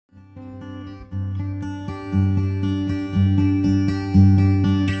Hi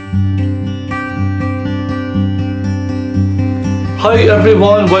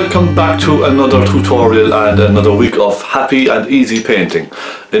everyone, welcome back to another tutorial and another week of happy and easy painting.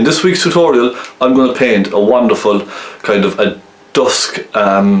 In this week's tutorial I'm going to paint a wonderful kind of a dusk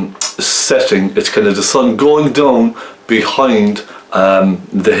setting. It's kind of the sun going down behind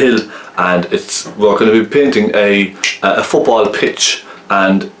the hill, and we're going to be painting a football pitch,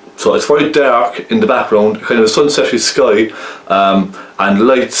 and so it's very dark in the background, kind of a sunsetty sky, and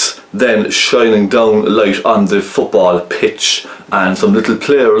lights then shining down light on the football pitch, and some little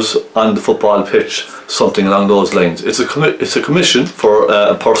players on the football pitch, something along those lines. It's a commission for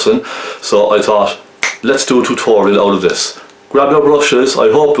a person, so I thought, let's do a tutorial out of this. Grab your brushes,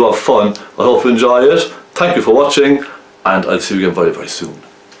 I hope you have fun, I hope you enjoy it. Thank you for watching, and I'll see you again very, very soon.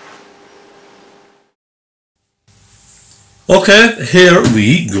 Okay, here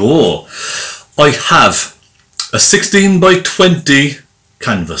we go. I have a 16 by 20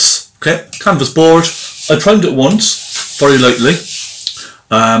 canvas. Okay, canvas board. I primed it once, very lightly.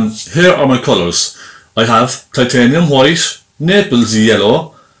 Here are my colours. I have titanium white, Naples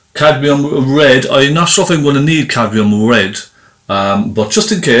yellow, cadmium red. I'm not sure if I'm going to need cadmium red, but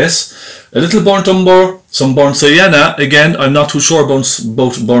just in case. A little burnt umber, some burnt sienna. Again, I'm not too sure about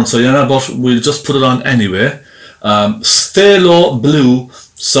burnt sienna, but we'll just put it on anyway. Phthalo blue,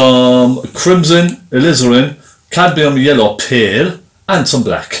 some crimson alizarin, cadmium yellow pale, and some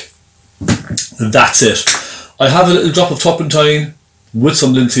black. That's it. I have a little drop of turpentine with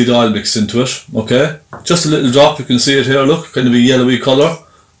some linseed oil mixed into it. Okay, just a little drop. You can see it here. Look, kind of a yellowy colour,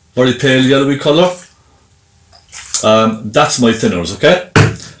 very pale yellowy colour. That's my thinners. Okay,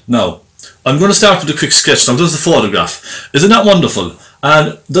 now I'm going to start with a quick sketch. Now there's the photograph. Isn't that wonderful?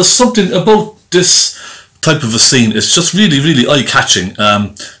 And there's something about this type of a scene. It's just really, really eye-catching.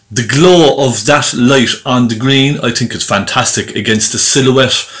 The glow of that light on the green, I think it's fantastic against the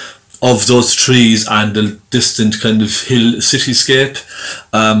silhouette of those trees and the distant kind of hill cityscape.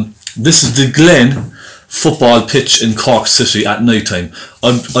 This is the Glen football pitch in Cork City at night time.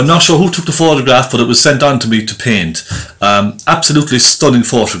 I'm not sure who took the photograph, but it was sent on to me to paint. Absolutely stunning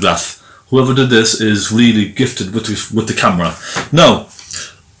photograph. Whoever did this is really gifted with the camera. Now,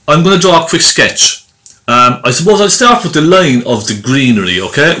 I'm going to draw a quick sketch. I suppose I'll start with the line of the greenery,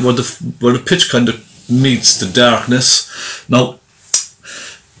 okay, where the pitch kind of meets the darkness. Now,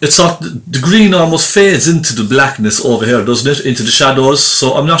 it's not, the green almost fades into the blackness over here, doesn't it, into the shadows,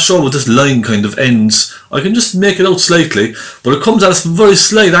 so I'm not sure where this line kind of ends. I can just make it out slightly, but it comes at a very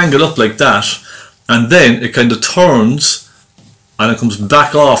slight angle up like that, and then it kind of turns, and it comes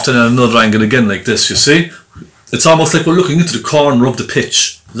back off then at another angle again like this, you see? It's almost like we're looking into the corner of the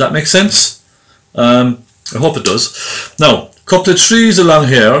pitch. Does that make sense? I hope it does. Now, a couple of trees along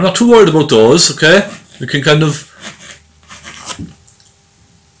here. I'm not too worried about those, okay? We can kind of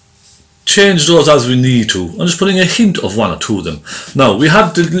change those as we need to. I'm just putting a hint of one or two of them. Now, we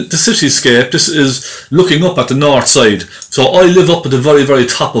have the cityscape. This is looking up at the north side. So I live up at the very, very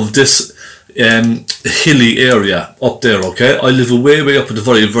top of this hilly area up there, okay? I live way up at the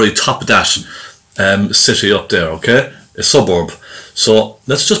very, very top of that city up there, okay? A suburb. So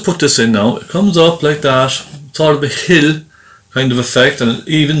let's just put this in now. It comes up like that, sort of a hill kind of effect, and it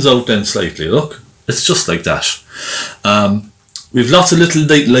evens out then slightly. Look, it's just like that. We've lots of little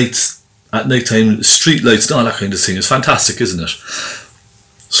night lights at night time, street lights and all that kind of thing. It's fantastic, isn't it?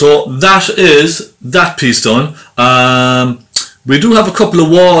 So that is that piece done. We do have a couple of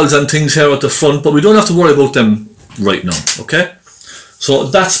walls and things here at the front, but we don't have to worry about them right now, okay? So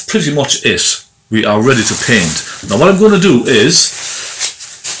that's pretty much it. We are ready to paint. Now what I'm going to do is,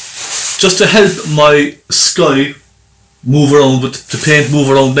 just to help my sky move around, the paint move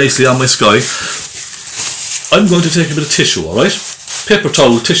around nicely on my sky, I'm going to take a bit of tissue, alright? Paper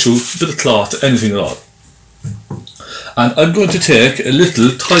towel, tissue, bit of cloth, anything at all. And I'm going to take a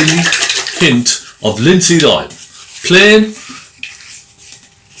little tiny hint of linseed oil. Plain,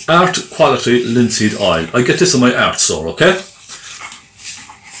 art quality linseed oil. I get this in my art store, okay?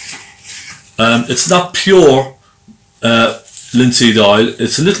 It's not pure linseed oil,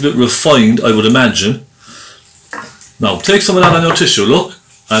 it's a little bit refined, I would imagine. Now take some of that on your tissue, look.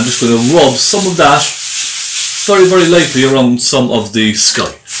 I'm just going to rub some of that very, very lightly around some of the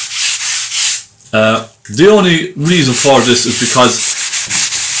sky. The only reason for this is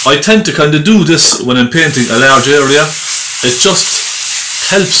because I tend to kind of do this when I'm painting a large area. It just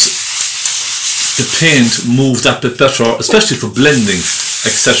helps the paint move that bit better, especially for blending,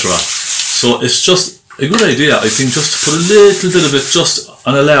 etc. So it's just a good idea, I think, just to put a little bit of it just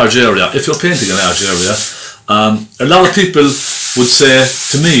on a large area, if you're painting a large area. A lot of people would say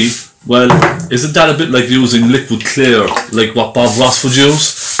to me, Well, isn't that a bit like using liquid clear, like what Bob Ross would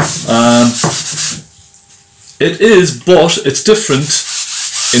use? It is, but it's different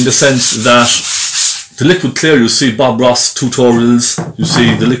in the sense that the liquid clear, you see Bob Ross tutorials, you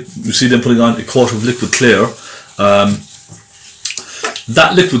see them putting on a coat of liquid clear.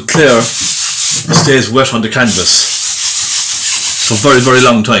 That liquid clear stays wet on the canvas for a very, very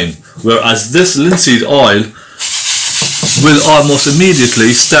long time, whereas this linseed oil will almost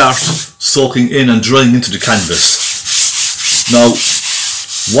immediately start soaking in and drying into the canvas. Now,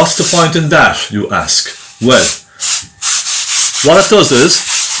 what's the point in that, you ask? Well, what it does is,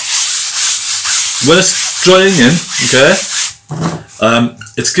 when it's drying in, okay,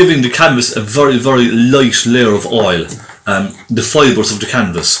 it's giving the canvas a very, very light layer of oil, the fibres of the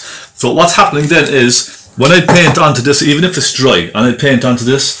canvas. So what's happening then is, when I paint onto this, even if it's dry, and I paint onto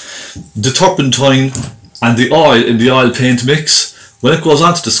this, the turpentine and the oil in the oil paint mix, when it goes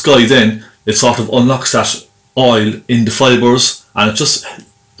onto the sky then, it sort of unlocks that oil in the fibres, and it just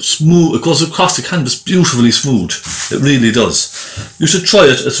smooth, it goes across the canvas beautifully smooth. It really does. You should try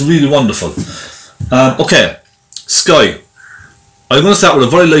it, it's really wonderful. Okay, sky. I'm going to start with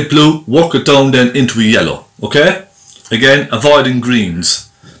a very light blue, work it down then into a yellow, okay? Again, avoiding greens.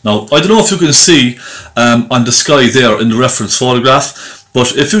 Now, I don't know if you can see on the sky there in the reference photograph,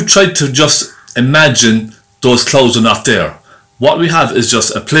 but if you try to just imagine those clouds are not there, what we have is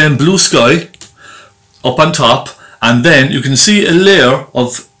just a plain blue sky up on top, and then you can see a layer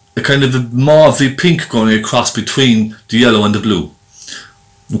of a kind of a mauvey pink going across between the yellow and the blue.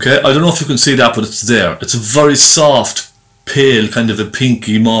 Okay, I don't know if you can see that, but it's there. It's a very soft, pale, kind of a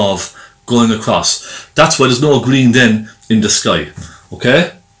pinky mauve going across. That's why there's no green then in the sky.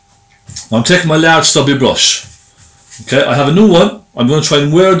 Okay, I'm taking my large stubby brush. Okay, I have a new one. I'm going to try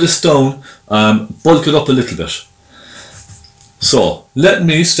and wear this down, bulk it up a little bit. So let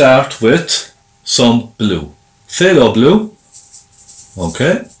me start with some blue, phthalo blue.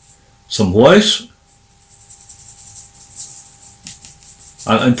 Okay, some white,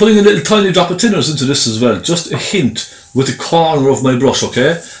 and I'm putting a little tiny drop of thinners into this as well, just a hint with the corner of my brush.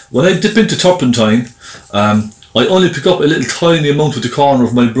 Okay, when I dip into turpentine, I only pick up a little tiny amount with the corner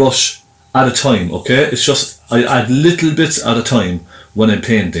of my brush at a time. Okay, it's just I add little bits at a time when I'm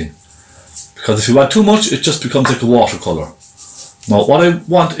painting, because if you add too much, it just becomes like a watercolour. Now what I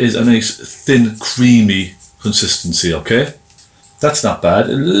want is a nice thin creamy consistency. Okay, that's not bad.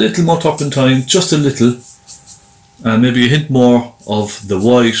 A little more turpentine, just a little, and maybe a hint more of the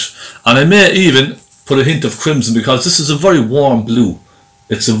white, and I may even put a hint of crimson, because this is a very warm blue.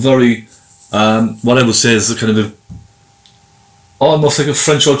 It's a very what I would say is a kind of a almost like a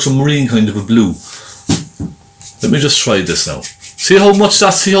French ultramarine kind of a blue. Let me just try this now. See how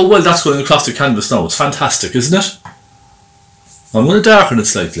well that's going across the canvas now. It's fantastic, isn't it? I'm going to darken it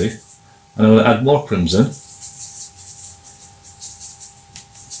slightly, and I'm going to add more crimson.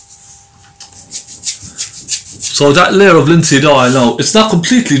 So that layer of linseed oil now, it's not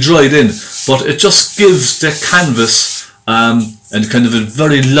completely dried in, but it just gives the canvas and kind of a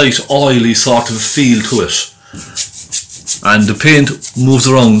very light oily sort of feel to it, and the paint moves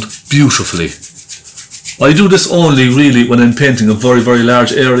around beautifully. I do this only really when I'm painting a very, very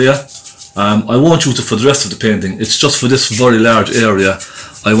large area. I won't use it for the rest of the painting. It's just for this very large area.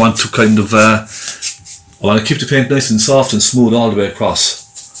 I want to kind of I want to keep the paint nice and soft and smooth all the way across,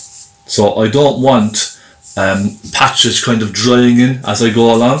 so I don't want patches kind of drying in as I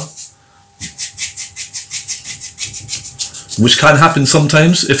go along, which can happen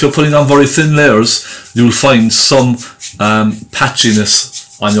sometimes. If you're putting on very thin layers, you'll find some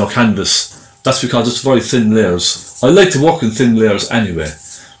patchiness on your canvas. That's because it's very thin layers. I like to work in thin layers anyway.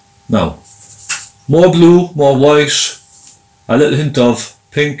 Now, more blue, more white, a little hint of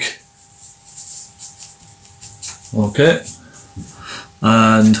pink. Okay,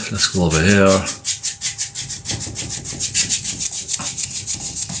 and let's go over here.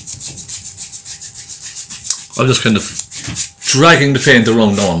 I'm just kind of dragging the paint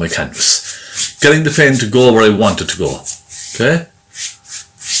around now on my canvas, getting the paint to go where I want it to go. Okay.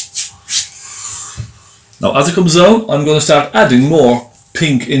 Now as it comes down, I'm going to start adding more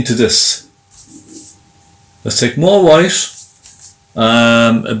pink into this. Let's take more white,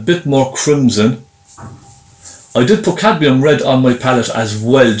 a bit more crimson. I did put cadmium red on my palette as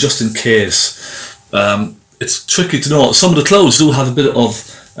well, just in case. It's tricky to know. Some of the clouds do have a bit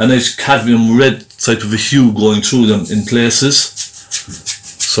of a nice cadmium red type of a hue going through them in places.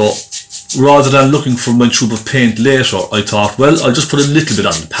 So rather than looking for my tube of paint later, I thought, well, I'll just put a little bit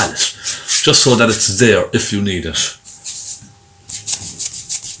on the palette, just so that it's there if you need it.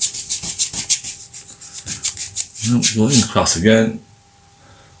 Now, going across again.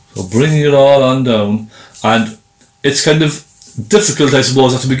 So So bringing it all on down, and it's kind of difficult, I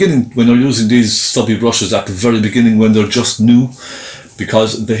suppose, at the beginning when you're using these stubby brushes, at the very beginning when they're just new,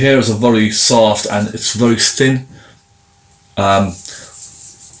 because the hairs are very soft and it's very thin.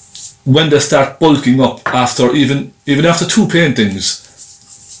 When they start bulking up after even after 2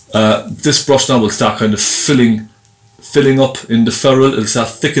 paintings, this brush now will start kind of filling up in the ferrule. It'll start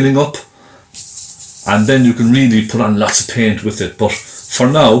thickening up, and then you can really put on lots of paint with it. But for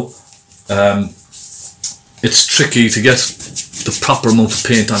now, it's tricky to get the proper amount of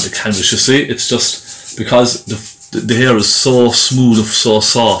paint on the canvas. You see, it's just because the hair is so smooth and so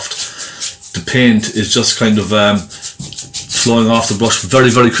soft, the paint is just kind of flowing off the brush very,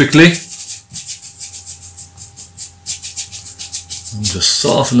 very quickly. And just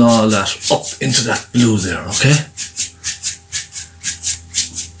soften all that up into that blue there, okay?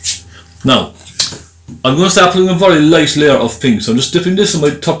 Now, I'm going to start putting a very light layer of pink, so I'm just dipping this in my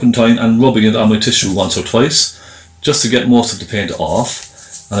turpentine and rubbing it on my tissue once or twice, just to get most of the paint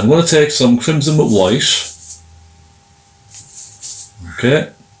off. And I'm going to take some crimson with white.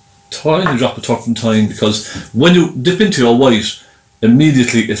 Okay, tiny drop of turpentine, because when you dip into your white,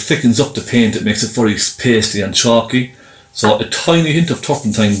 immediately it thickens up the paint, it makes it very pasty and chalky. So a tiny hint of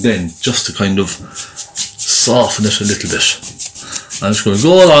turpentine then, just to kind of soften it a little bit. I'm just going to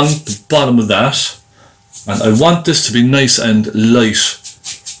go along the bottom of that, and I want this to be nice and light.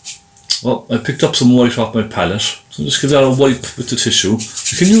 Well, I picked up some white off my palette, so just give that a wipe with the tissue.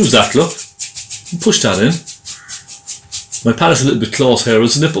 You can use that, look, and push that in. My palette's a little bit close here,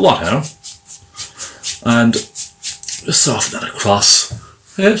 isn't it? But whatever. And just soften that across.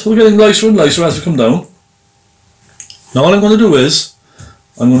 Okay, so we're getting lighter and lighter as we come down. Now all I'm going to do is,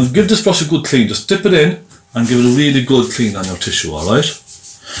 I'm going to give this brush a good clean. Just dip it in and give it a really good clean on your tissue, alright?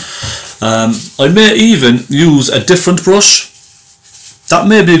 I may even use a different brush. That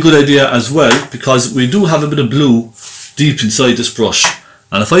may be a good idea as well, because we do have a bit of blue deep inside this brush.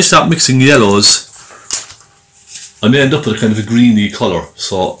 And if I start mixing yellows, I may end up with a kind of a greeny colour,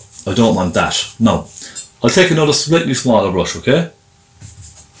 so I don't want that. Now, I'll take another slightly smaller brush, okay?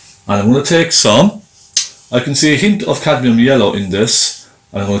 And I'm going to take some, I can see a hint of cadmium yellow in this,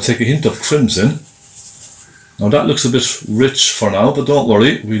 and I'm going to take a hint of crimson. Now that looks a bit rich for now, but don't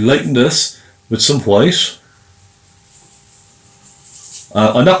worry, we lighten this with some white.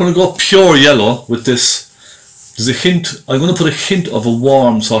 I'm not going to go pure yellow with this. There's a hint, I'm going to put a hint of a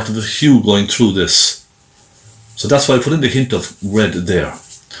warm sort of a hue going through this. So that's why I put in the hint of red there.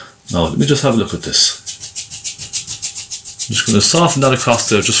 Now let me just have a look at this. I'm just going to soften that across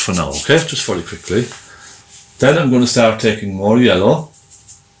there just for now, okay? Just very quickly. Then I'm going to start taking more yellow,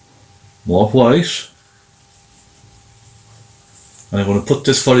 more white, and I'm going to put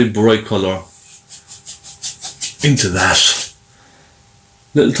this very bright colour into that.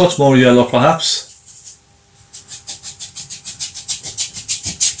 Little touch more yellow perhaps.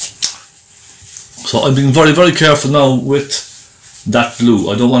 So I'm being very, very careful now with that blue.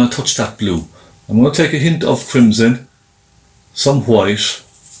 I don't want to touch that blue. I'm going to take a hint of crimson, some white.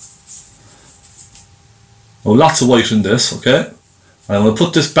 Oh, lots of white in this, okay? And I'm going to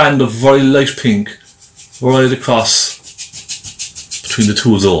put this band of very light pink right across between the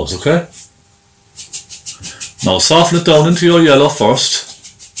two of those, okay? Now soften it down into your yellow first.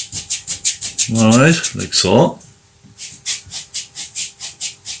 Alright, like so.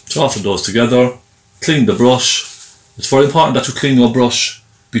 Soften those together. Clean the brush. It's very important that you clean your brush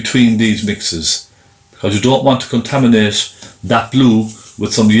between these mixes, because you don't want to contaminate that blue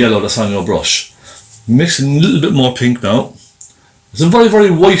with some yellow that's on your brush. Mixing a little bit more pink now. It's a very, very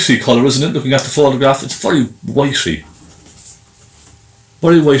whitey colour, isn't it? Looking at the photograph, it's very whitey.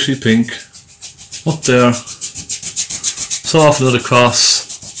 Very whitey pink. Up there. Soften it across.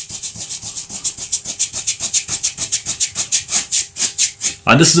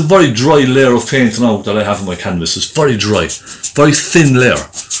 And this is a very dry layer of paint now that I have on my canvas. It's very dry. Very thin layer.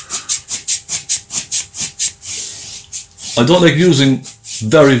 I don't like using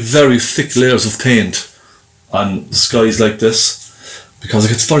very, very thick layers of paint on skies like this, because it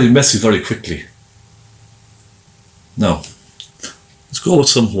gets very messy very quickly. Now, let's go with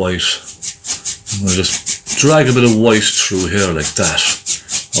some white. I'm going to just drag a bit of white through here like that.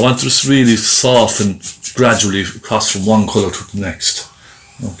 I want this really soften gradually across from one colour to the next.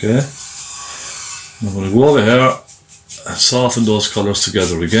 Okay. I'm going to go over here and soften those colours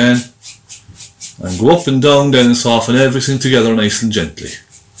together again. And go up and down then and soften everything together nice and gently.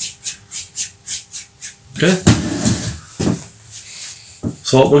 Okay?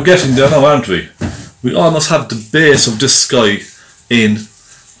 So we're getting there now, aren't we? We almost have the base of this sky in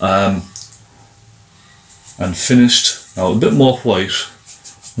and finished. Now a bit more white.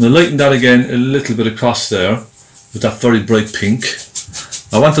 I'm going to lighten that again a little bit across there with that very bright pink.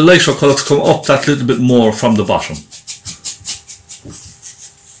 I want the lighter colour to come up that little bit more from the bottom.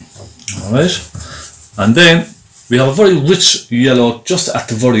 Alright, and then we have a very rich yellow just at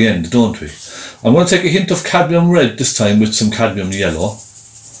the very end, don't we? I'm going to take a hint of cadmium red this time with some cadmium yellow,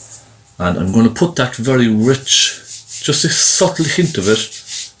 and I'm going to put that very rich, just a subtle hint of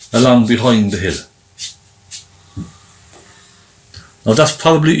it along behind the hill. Now that's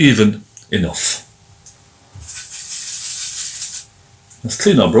probably even enough. Let's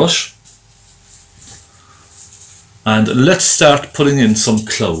clean our brush and let's start putting in some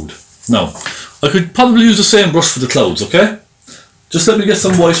cloud. Now, I could probably use the same brush for the clouds, okay? Just let me get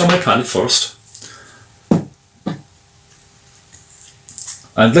some white on my palette first.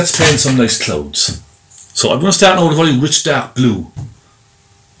 And let's paint some nice clouds. So I'm going to start now with a very rich dark blue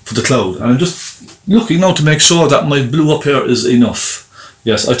for the cloud. And I'm just looking now to make sure that my blue up here is enough.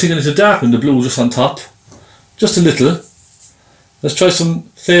 Yes, I think I need to darken the blue just on top. Just a little. Let's try some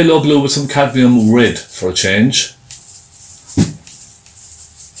phthalo blue with some cadmium red for a change.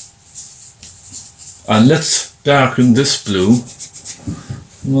 And let's darken this blue.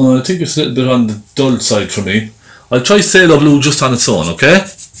 Well, I think it's a little bit on the dull side for me. I'll try phthalo blue just on its own, okay?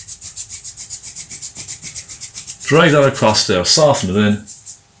 Drag that across there, soften it in.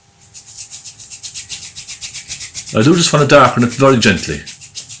 I do just want to darken it very gently.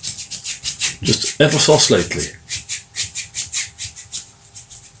 Just ever so slightly.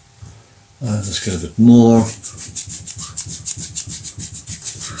 And let's get a bit more.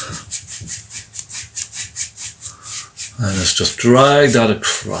 And let's just drag that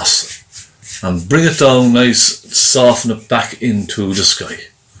across and bring it down nice, soften it back into the sky.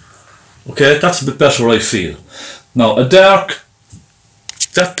 Okay, that's a bit better, I feel. Now that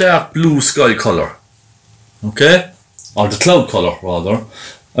dark blue sky colour, okay, or the cloud colour rather,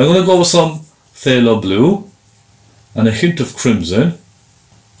 I'm going to go with some phthalo blue and a hint of crimson.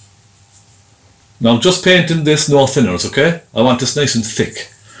 Now just painting this, no thinners, okay? I want this nice and thick.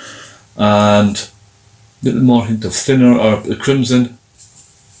 And a little more hint of thinner or crimson.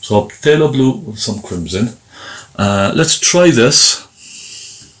 So phthalo blue with some crimson. Let's try this.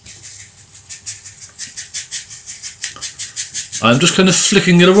 I'm just kind of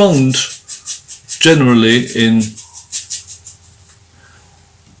flicking it around generally in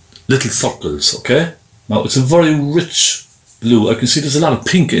little circles, okay? Now it's a very rich blue. I can see there's a lot of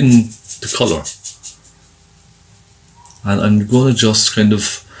pink in the colour. And I'm going to just kind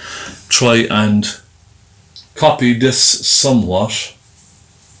of try and copy this somewhat,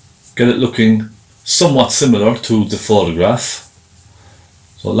 get it looking somewhat similar to the photograph.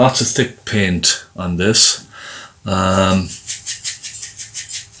 So lots of thick paint on this.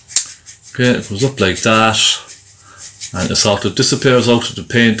 Okay, it goes up like that, and it sort of disappears out of the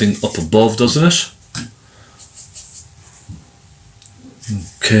painting up above, doesn't it?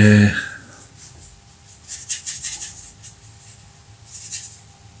 Okay.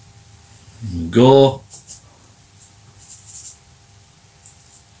 There we go.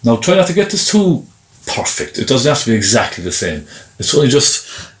 Now try not to get this too perfect. It doesn't have to be exactly the same. It's only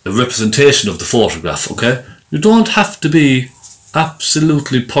just a representation of the photograph, okay? You don't have to be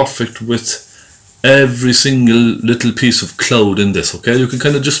absolutely perfect with every single little piece of cloud in this, okay? You can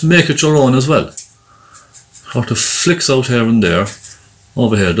kind of just make it your own as well. Sort of flicks out here and there,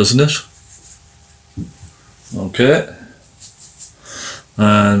 over here, doesn't it? Okay.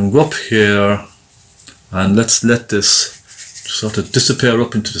 And go up here, and let's let this sort of disappear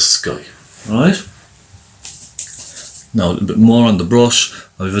up into the sky, alright? Now a little bit more on the brush.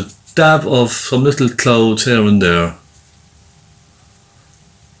 I have a dab of some little clouds here and there,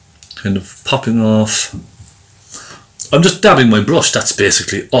 kind of popping off. I'm just dabbing my brush, that's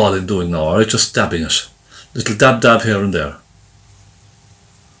basically all I'm doing now, alright? Just dabbing it. Little dab here and there.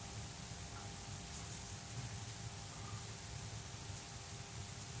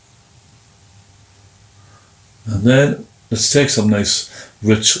 And then let's take some nice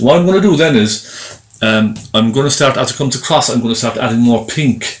rich. What I'm going to do then is I'm going to start, as it comes across, I'm going to start adding more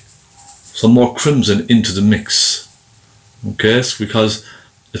pink, some more crimson into the mix. Okay, so because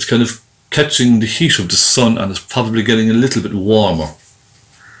it's kind of catching the heat of the sun and it's probably getting a little bit warmer.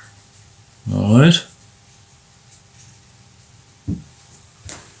 Alright.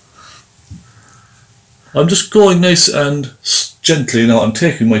 I'm just going nice and gently now, I'm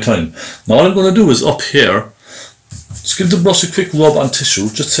taking my time. Now all I'm going to do is up here, just give the brush a quick rub on tissue,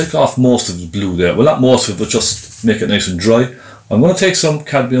 just take off most of the blue there. Well, not most of it, but just make it nice and dry. I'm going to take some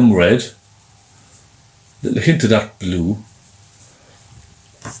cadmium red, a little hint of that blue.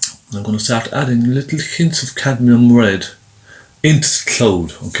 I'm going to start adding little hints of cadmium red into the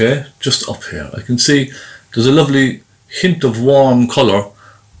cloud, okay, just up here. I can see there's a lovely hint of warm colour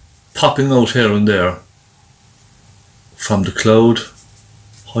popping out here and there from the cloud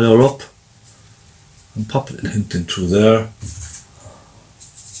higher up, and pop a little hint in through there,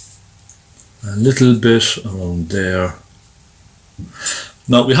 a little bit around there.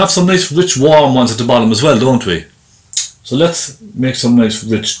 Now we have some nice rich warm ones at the bottom as well, don't we? So let's make some nice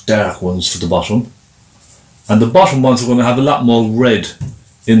rich dark ones for the bottom, and the bottom ones are going to have a lot more red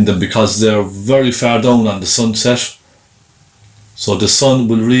in them because they're very far down on the sunset, so the sun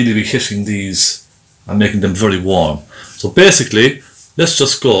will really be hitting these and making them very warm. So basically let's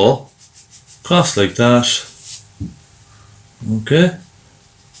just go across like that, okay,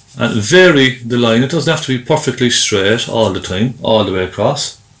 and vary the line. It doesn't have to be perfectly straight all the time, all the way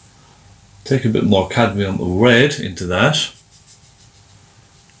across. Take a bit more cadmium red into that,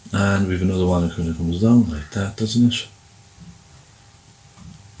 and we have another one that kind of comes down like that, doesn't it?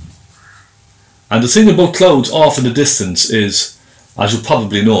 And the thing about clouds off in the distance is, as you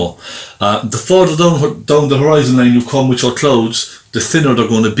probably know, the further down the horizon line you come with your clouds, the thinner they're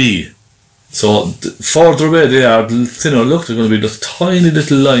going to be. So the further away they are, the thinner. Look, they're going to be just tiny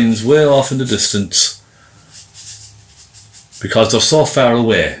little lines way off in the distance because they're so far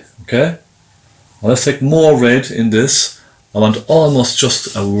away, okay? Now let's take more red in this. I want almost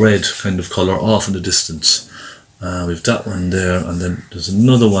just a red kind of colour off in the distance. We've that one there, and then there's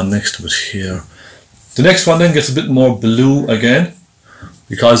another one next to it here. The next one then gets a bit more blue again,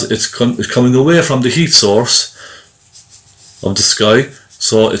 because it's coming away from the heat source of the sky,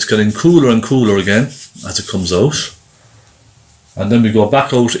 so it's getting cooler and cooler again as it comes out. And then we go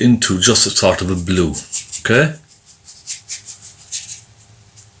back out into just a sort of a blue, okay?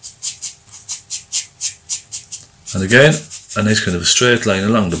 And again, a nice kind of a straight line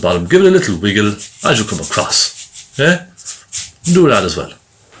along the bottom. Give it a little wiggle as you come across, okay? Do that as well.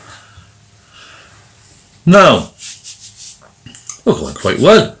 Now, we're going quite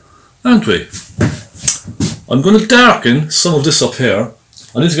well, aren't we? I'm going to darken some of this up here.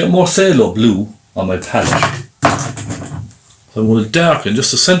 I need to get more phthalo blue on my palette. So I'm going to darken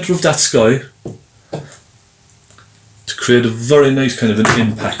just the centre of that sky to create a very nice kind of an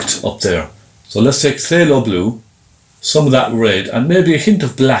impact up there. So let's take phthalo blue, some of that red, and maybe a hint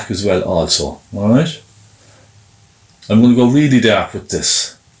of black as well also, alright? I'm going to go really dark with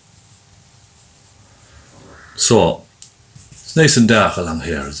this. So, it's nice and dark along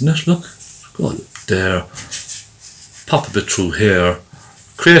here, isn't it? Look, go there, pop a bit through here,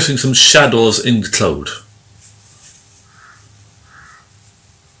 creating some shadows in the cloud.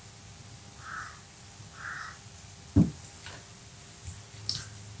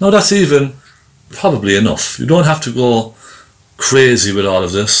 Now that's even probably enough. You don't have to go crazy with all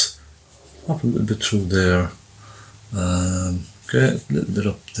of this. Pop a little bit through there. Okay, a little bit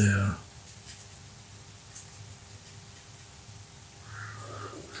up there.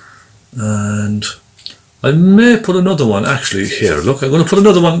 And I may put another one actually here. Look, I'm going to put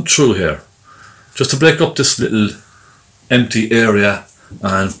another one through here, just to break up this little empty area,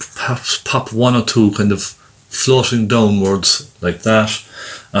 and perhaps pop one or two kind of floating downwards like that.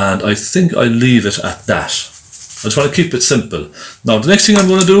 And I think I leave it at that. I just want to keep it simple. Now the next thing I'm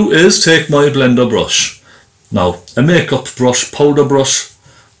going to do is take my blender brush. Now a makeup brush, powder brush,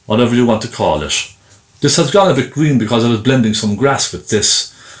 whatever you want to call it. This has gone a bit green because I was blending some grass with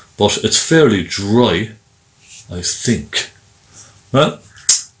this, but it's fairly dry, I think. Well,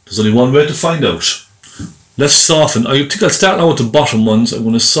 there's only one way to find out. Let's soften. I think I'll start now with the bottom ones. I'm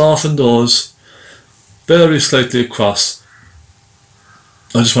going to soften those very slightly across.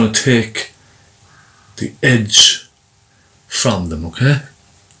 I just want to take the edge from them, okay?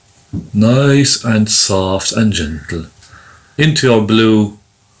 Nice and soft and gentle. Into your blue,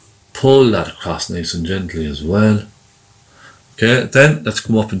 pull that across nice and gently as well. Okay, then let's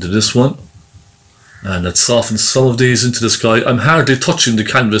come up into this one, and let's soften some of these into the sky. I'm hardly touching the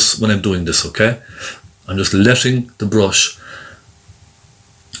canvas when I'm doing this, okay? I'm just letting the brush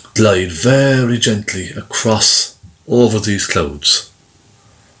glide very gently across over these clouds.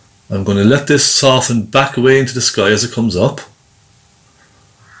 I'm going to let this soften back away into the sky as it comes up.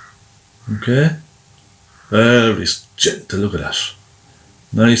 Okay, very gentle, look at that.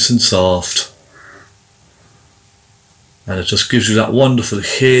 Nice and soft. And it just gives you that wonderful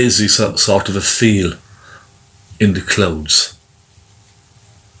hazy sort of a feel in the clouds.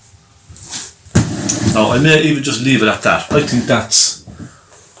 Now I may even just leave it at that. I think that's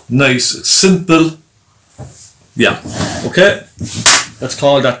nice, it's simple. Yeah, okay. Let's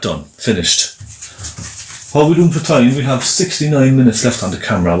call that done, finished. How are we doing for time? We have 69 minutes left on the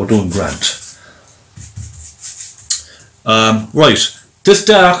camera, we're doing grand. Right, this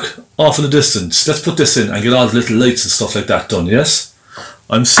dark off in the distance, let's put this in and get all the little lights and stuff like that done, yes?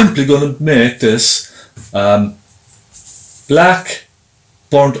 I'm simply going to make this black,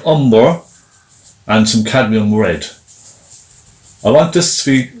 burnt umber and some cadmium red. I want this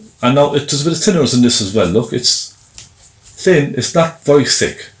to be, and now there's a bit of thinners in this as well, look, it's thin, it's not very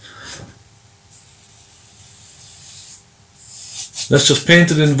thick. Let's just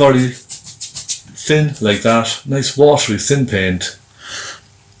paint it in very thin like that, nice watery thin paint.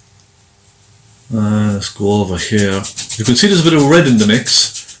 Let's go over here. You can see there's a bit of red in the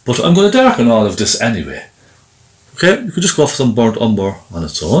mix, but I'm going to darken all of this anyway. Okay, you could just go for some burnt umber on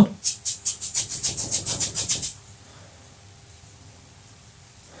its own.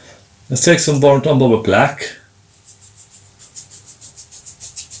 Let's take some burnt umber with black.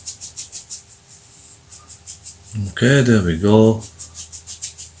 Okay, there we go.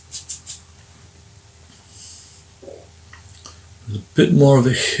 There's a bit more of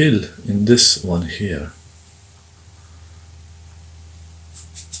a hill in this one here.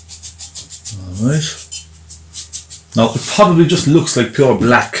 Alright. Now it probably just looks like pure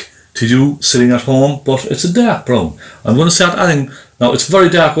black to you sitting at home, but it's a dark brown. I'm going to start adding, now it's very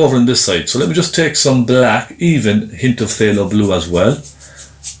dark over on this side, so let me just take some black, even hint of phthalo blue as well.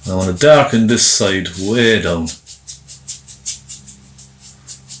 I want to darken this side way down.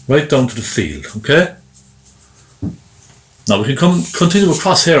 Right down to the field, okay? Now we can continue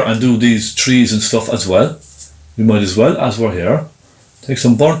across here and do these trees and stuff as well. We might as well, as we're here. Take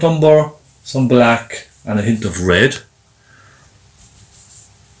some burnt umber, some black and a hint of red.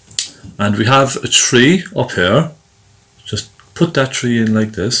 And we have a tree up here. Just put that tree in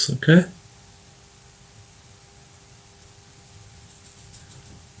like this, okay?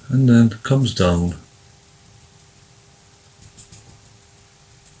 And then it comes down.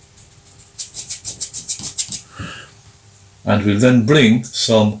 And we'll then bring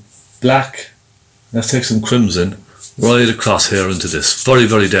some black, let's take some crimson, right across here into this very,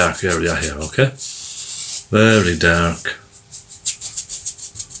 very dark area here, okay? Very dark.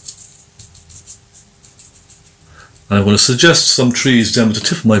 And I'm going to suggest some trees down with the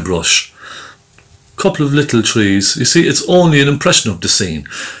tip of my brush. A couple of little trees. You see, it's only an impression of the scene.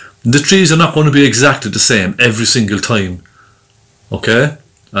 The trees are not going to be exactly the same every single time, okay?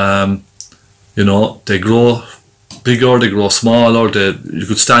 You know, they grow bigger, they grow smaller, you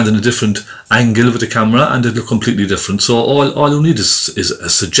could stand in a different angle with the camera and they look completely different. So all you need is a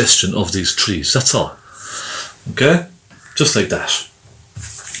suggestion of these trees, that's all. Okay, just like that.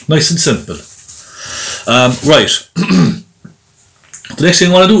 Nice and simple. Right, the next thing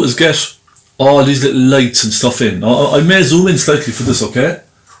I want to do is get all these little lights and stuff in. I may zoom in slightly for this, okay?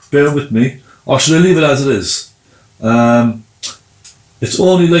 Bear with me. Or should I leave it as it is? It's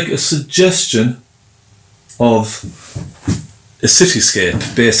only like a suggestion of a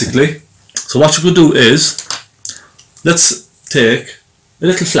cityscape, basically. So what you could do is, let's take a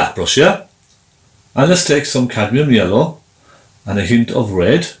little flat brush, yeah? And let's take some cadmium yellow and a hint of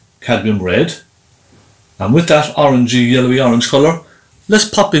red, cadmium red. And with that orangey, yellowy orange colour, let's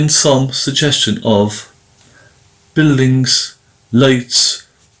pop in some suggestion of buildings, lights,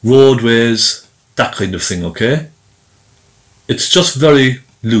 roadways, that kind of thing, okay? It's just very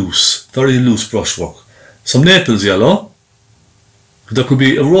loose brushwork. Some Naples yellow. There could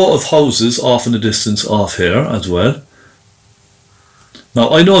be a row of houses off in the distance off here as well. Now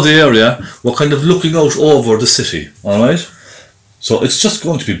I know the area, we're kind of looking out over the city, alright? So it's just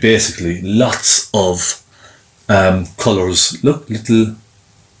going to be basically lots of colours. Look, little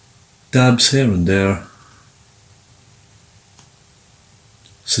dabs here and there.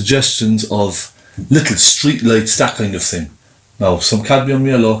 Suggestions of little street lights, that kind of thing. Now some cadmium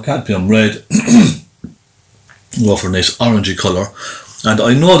yellow, cadmium red. Go for a nice orangey colour. And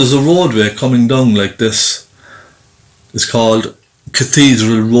I know there's a roadway coming down like this. It's called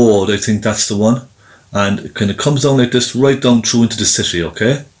Cathedral Road, I think that's the one. And it kind of comes down like this, right down through into the city,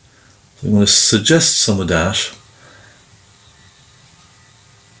 okay? So I'm going to suggest some of that.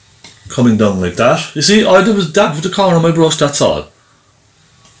 Coming down like that. You see, all I did was dab with the corner of my brush, that's all.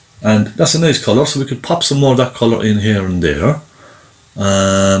 And that's a nice colour, so we could pop some more of that colour in here and there.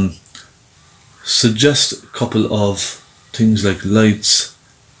 Suggest a couple of things like lights,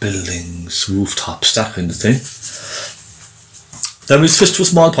 buildings, rooftops, that kind of thing. Then we switch to a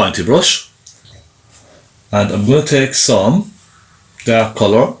small pointy brush. And I'm going to take some dark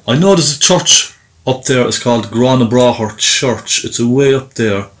colour. I know there's a church up there, it's called Granabraher Church. It's way up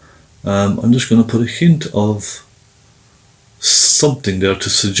there. I'm just going to put a hint of something there to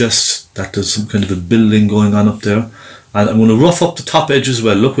suggest that there's some kind of a building going on up there. And I'm going to rough up the top edge as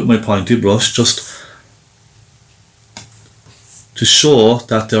well. Look with my pointy brush, just to show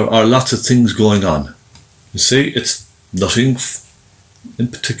that there are lots of things going on. You see, it's nothing in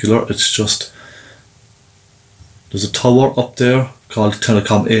particular, it's just there's a tower up there called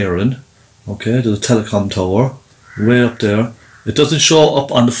Telecom Éireann. Okay, there's a telecom tower way up there. It doesn't show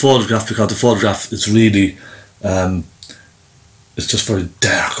up on the photograph because the photograph is really it's just very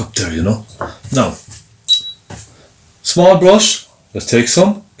dark up there, you know. Now, small brush, let's take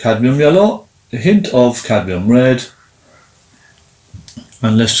some cadmium yellow, a hint of cadmium red,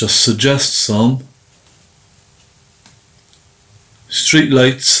 and let's just suggest some street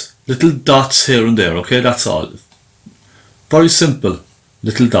lights, little dots here and there. Okay, that's all. Very simple,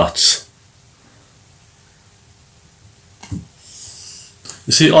 little dots.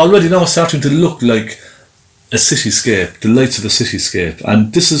 You see, already now it's starting to look like a cityscape, the lights of a cityscape,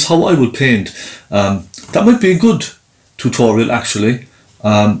 and this is how I would paint. That might be a good tutorial actually.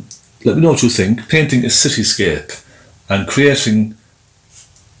 Let me know what you think. Painting a cityscape and creating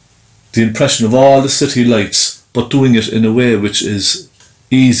the impression of all the city lights, but doing it in a way which is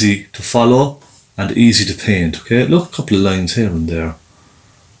easy to follow and easy to paint. Okay, look, a couple of lines here and there.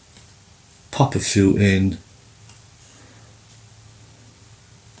 Pop a few in.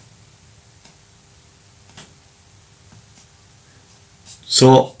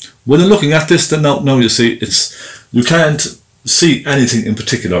 So when you're looking at this, then now you see you can't see anything in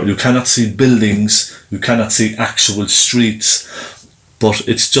particular. You cannot see buildings, you cannot see actual streets, but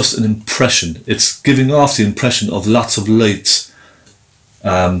it's just an impression. It's giving off the impression of lots of lights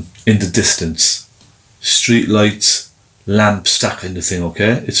in the distance. Street lights, lamps, that kind of thing,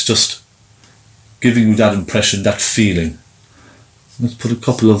 okay? It's just giving you that impression, that feeling. Let's put a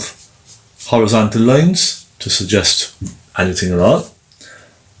couple of horizontal lines to suggest anything at all.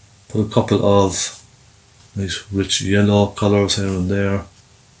 Put a couple of nice rich yellow colours here and there.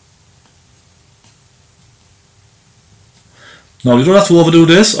 Now you don't have to overdo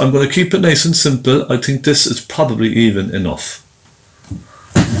this, I'm going to keep it nice and simple. I think this is probably even enough.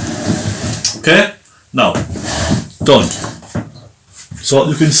 Okay, now, done. So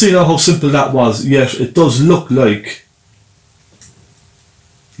you can see now how simple that was, yet it does look like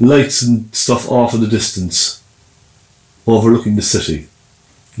lights and stuff off in the distance, overlooking the city.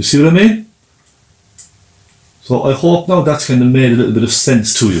 You see what I mean? So I hope now that's kind of made a little bit of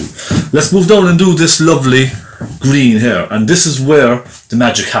sense to you. Let's move down and do this lovely green here, and this is where the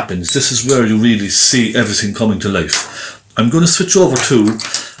magic happens. This is where you really see everything coming to life. I'm going to switch over to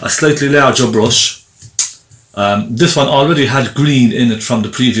a slightly larger brush. This one already had green in it from the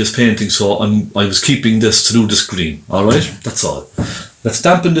previous painting, so I was keeping this to do this green. Alright, that's all. Let's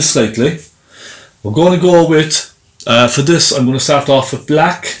dampen this slightly. We're going to go with for this, I'm going to start off with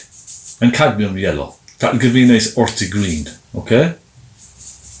black and cadmium yellow. That will give me a nice earthy green, okay?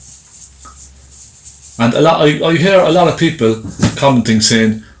 And I hear a lot of people commenting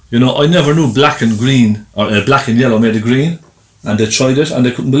saying, you know, I never knew black and green, or black and yellow made a green, and they tried it and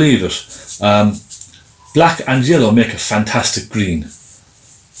they couldn't believe it. Black and yellow make a fantastic green,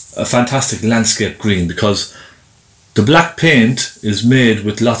 a fantastic landscape green, because the black paint is made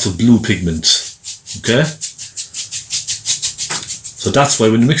with lots of blue pigments, okay? So that's why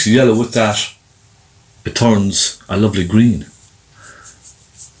when you mix the yellow with that, it turns a lovely green.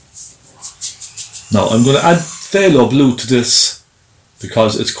 Now I'm going to add phthalo blue to this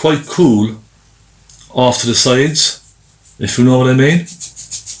because it's quite cool off to the sides, if you know what I mean.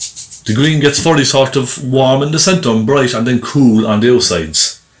 The green gets very sort of warm in the centre and bright, and then cool on the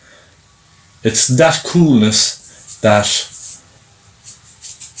outsides. It's that coolness that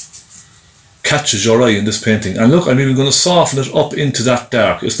catches your eye in this painting. And look, I'm even going to soften it up into that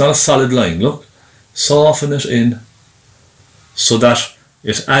dark. It's not a solid line, look. Soften it in so that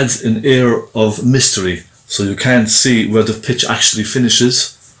it adds an air of mystery, so you can't see where the pitch actually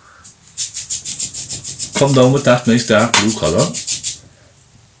finishes. Come down with that nice dark blue colour.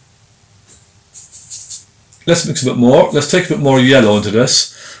 Let's mix a bit more. Let's take a bit more yellow into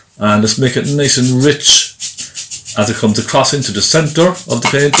this, and let's make it nice and rich as it comes across into the centre of the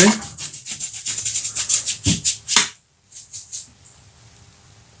painting.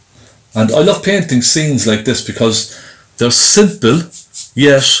 And I love painting scenes like this because they're simple,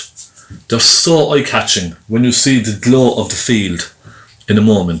 yet they're so eye-catching when you see the glow of the field in a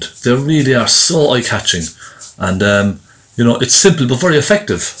moment. They really are so eye-catching, and you know, it's simple but very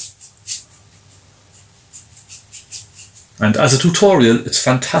effective. And as a tutorial, it's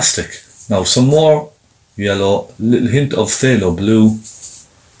fantastic. Now some more yellow, little hint of phthalo blue.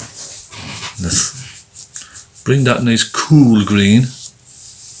 Let's bring that nice cool green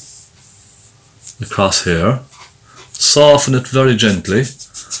across here. Soften it very gently.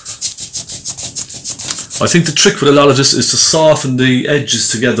 I think the trick with a lot of this is to soften the edges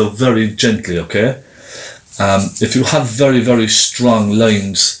together very gently, okay? If you have very, very strong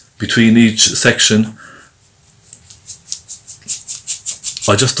lines between each section,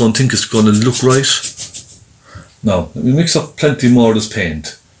 I just don't think it's going to look right. Now, let me mix up plenty more of this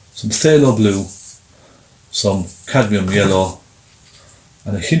paint. Some phthalo blue, some cadmium yellow,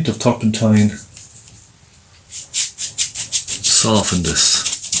 and a hint of turpentine. Soften this.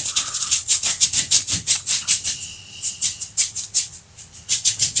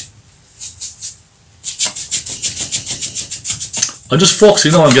 I'm just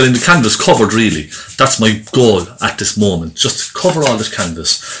focusing on getting the canvas covered really. That's my goal at this moment, just to cover all this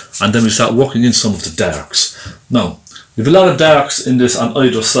canvas, and then we start working in some of the darks. Now, we have a lot of darks in this on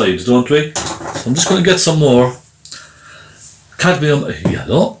either side, don't we? So I'm just going to get some more cadmium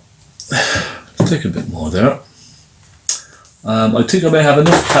yellow. Let's take a bit more there. I think I may have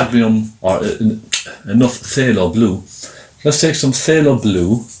enough cadmium or enough phthalo blue. Let's take some phthalo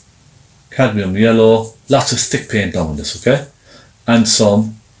blue, cadmium yellow, lots of thick paint on this, okay? And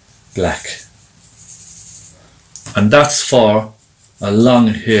some black. And that's for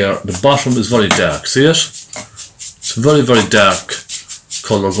along here. The bottom is very dark, see it? It's a very, very dark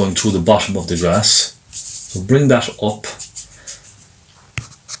colour going through the bottom of the grass. So bring that up.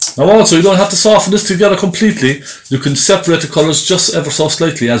 Now also, you don't have to soften this together completely. You can separate the colours just ever so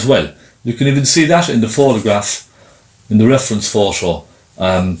slightly as well. You can even see that in the photograph, in the reference photo.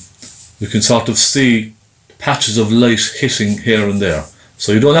 You can sort of see patches of light hitting here and there.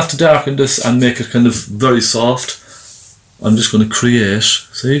 So you don't have to darken this and make it kind of very soft. I'm just going to create,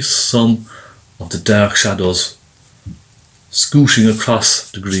 see, some of the dark shadows scooshing across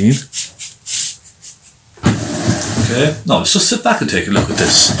the green. Okay, now let's just sit back and take a look at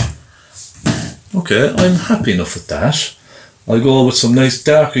this. Okay, I'm happy enough with that. I'll go with some nice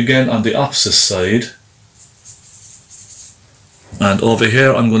dark again on the opposite side. And over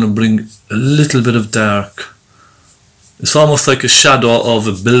here I'm going to bring a little bit of dark. It's almost like a shadow of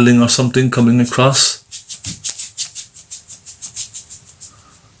a building or something coming across.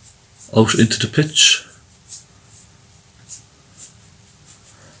 Out into the pitch.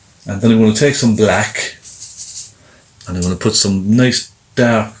 And then I'm going to take some black. And I'm going to put some nice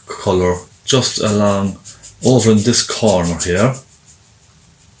dark colour just along over in this corner here.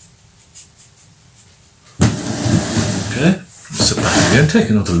 Okay, sit back again, take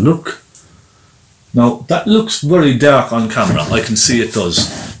another look. Now that looks very dark on camera, I can see it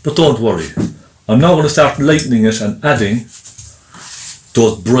does, but don't worry. I'm now going to start lightening it and adding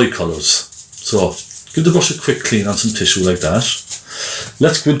those bright colours. So give the brush a quick clean on some tissue like that.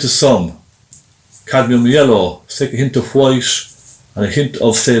 Let's go into some cadmium yellow, take a hint of white and a hint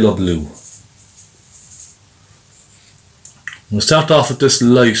of phthalo blue. I'm going to start off with this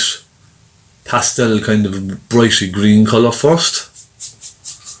light pastel kind of brighty green colour first.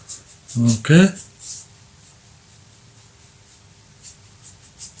 Okay.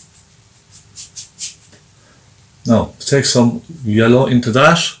 Now take some yellow into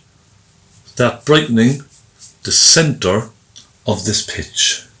that, start brightening the centre of this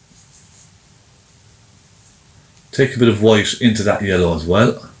pitch. Take a bit of white into that yellow as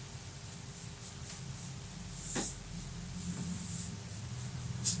well.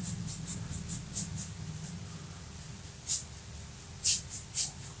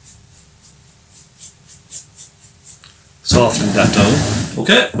 Softening that down.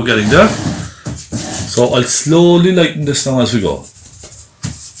 Okay, we're getting there. So I'll slowly lighten this now as we go.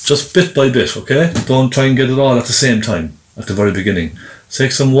 Just bit by bit, okay? Don't try and get it all at the same time at the very beginning.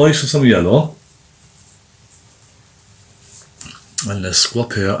 Take some white and some yellow. And let's go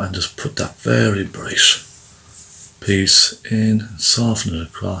up here and just put that very bright piece in and soften it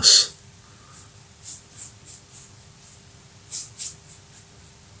across.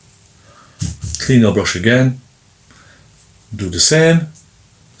 Clean our brush again. Do the same.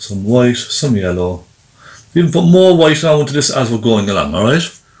 Some white, some yellow. You can put more white now into this as we're going along, alright?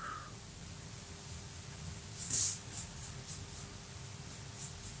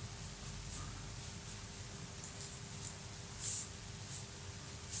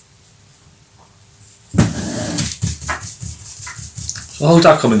 So how's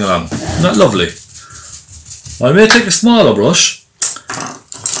that coming along? Isn't that lovely? I may take a smaller brush.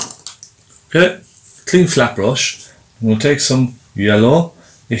 Okay, clean flat brush. I'm going to take some yellow,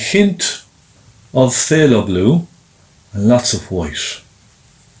 a hint of phthalo blue and lots of white.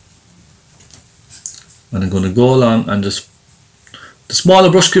 And I'm going to go along and just... The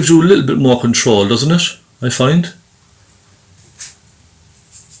smaller brush gives you a little bit more control, doesn't it? I find.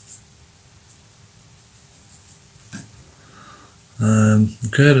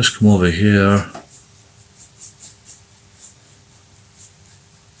 Okay, let's come over here.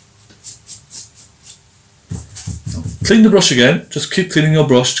 clean the brush again. Just keep cleaning your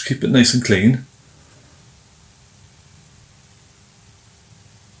brush to keep it nice and clean.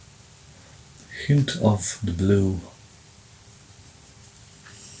 Hint of the blue.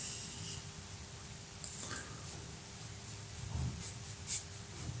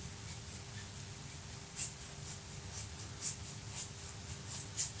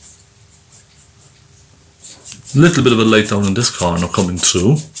 A little bit of a light down in this corner coming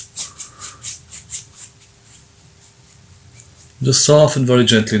through. Just soften very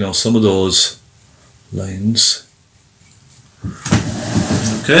gently now some of those lines.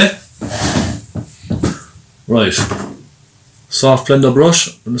 Okay. Right. Soft blender brush.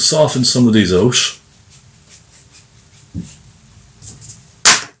 I'm going to soften some of these out.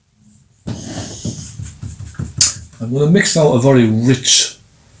 I'm going to mix now a very rich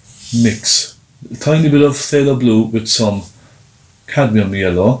mix. A tiny bit of phthalo blue with some cadmium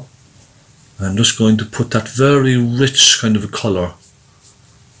yellow. I'm just going to put that very rich kind of a colour.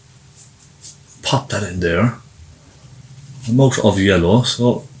 Pop that in there. I'm out of yellow,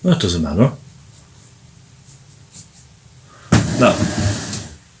 so that doesn't matter. Now,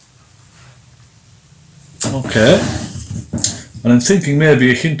 okay, and I'm thinking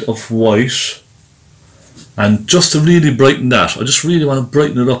maybe a hint of white, and just to really brighten that, I just really want to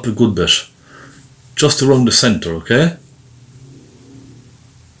brighten it up a good bit, just around the centre, okay?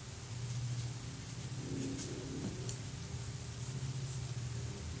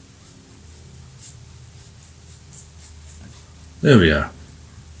 There we are.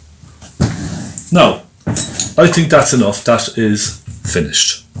 Now, I think that's enough. That is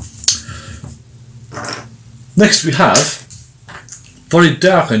finished. Next we have very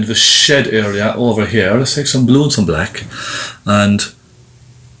dark kind of a shed area over here. Let's take some blue and some black and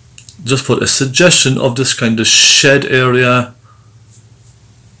just put a suggestion of this kind of shed area,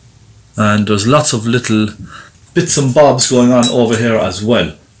 and there's lots of little bits and bobs going on over here as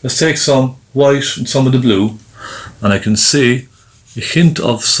well. Let's take some white and some of the blue, and I can see a hint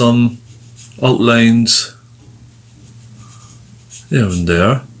of some outlines here and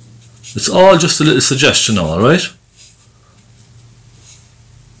there. It's all just a little suggestion, alright?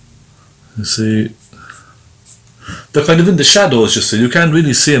 You see, they're kind of in the shadows, you see. You can't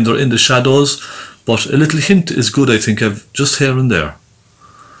really see them, they're in the shadows, but a little hint is good, I think, of just here and there.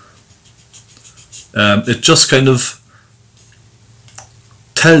 It just kind of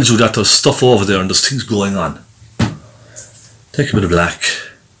tells you that there's stuff over there and there's things going on. Take a bit of black,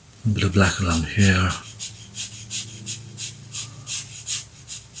 a bit of black along here.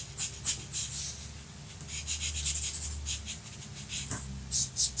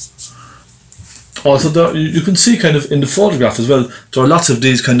 Also, there, you can see kind of in the photograph as well, there are lots of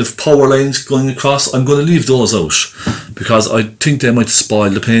these kind of power lines going across. I'm going to leave those out because I think they might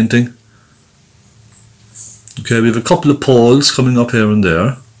spoil the painting. Okay, we have a couple of poles coming up here and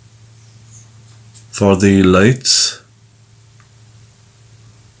there for the lights.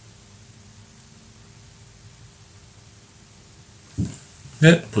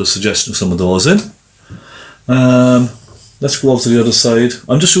 Yeah, put a suggestion of some of those in. Let's go over to the other side.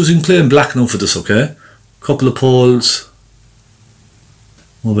 I'm just using plain black now for this, okay? Couple of poles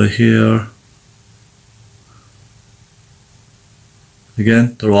over here.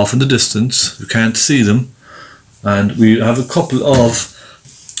 Again, they're off in the distance. You can't see them. And we have a couple of...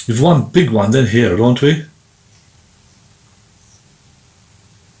 We've one big one then here, don't we?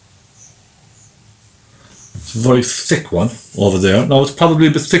 It's a very thick one over there. Now it's probably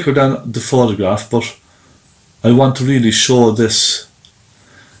a bit thicker than the photograph, but I want to really show this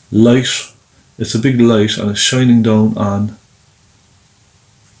light. It's a big light and it's shining down on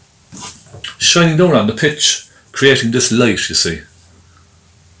the pitch, creating this light, you see.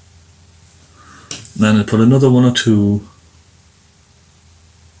 Then I put another one or two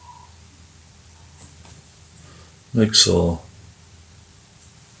like so.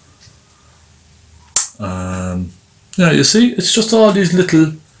 Yeah, you see, it's just all these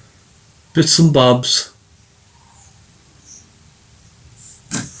little bits and bobs.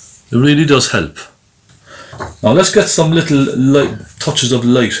 It really does help. Now let's get some little light touches of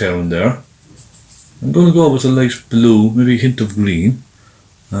light here and there. I'm going to go with a light blue, maybe a hint of green.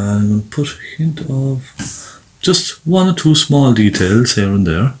 And I'm going to put a hint of just one or two small details here and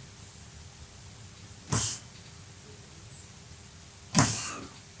there.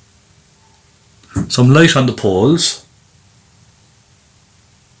 Some light on the poles.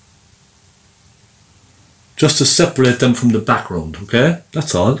 Just to separate them from the background, okay?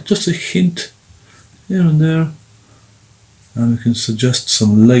 That's all, just a hint here and there. And we can suggest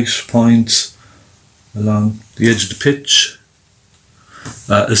some light points along the edge of the pitch.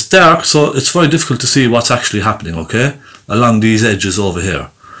 It's dark, so it's very difficult to see what's actually happening, okay, along these edges over here.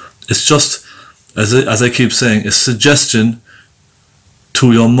 It's just, as I keep saying, a suggestion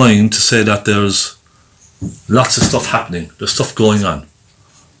to your mind to say that there's lots of stuff happening, there's stuff going on.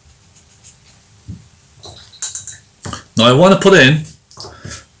 Now I want to put in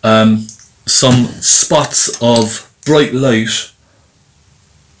some spots of bright light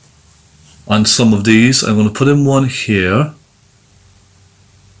on some of these. I'm going to put in one here,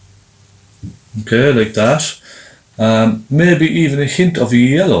 okay, like that. Maybe even a hint of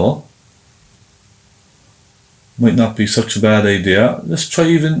yellow might not be such a bad idea. Let's try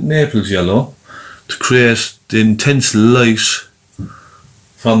even Naples yellow to create the intense light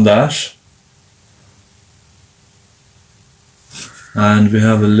from that. And we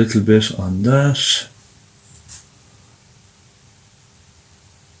have a little bit on that,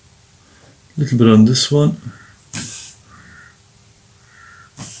 a little bit on this one.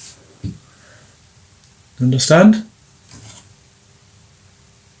 Understand?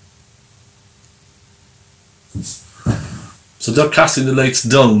 So they're casting the lights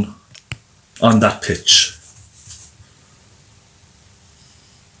down on that pitch.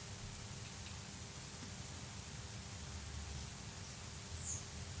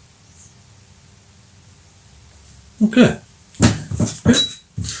 Okay.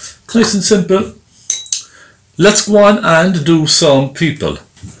 Nice and simple. Let's go on and do some people.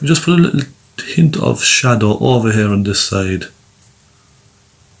 Just put a little hint of shadow over here on this side.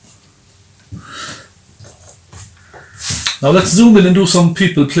 Now let's zoom in and do some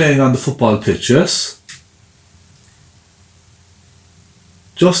people playing on the football pitch, yes?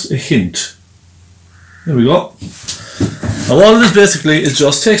 Just a hint. There we go. Now all it is basically is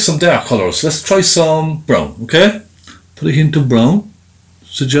just take some dark colours. Let's try some brown, okay? Put a hint of brown.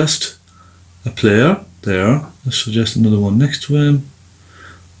 Suggest a player there. Let's suggest another one next to him.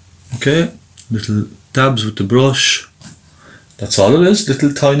 Okay, little dabs with the brush. That's all it is,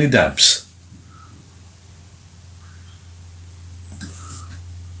 little tiny dabs.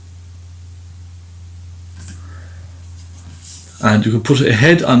 And you can put a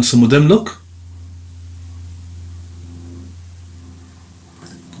head on some of them, look.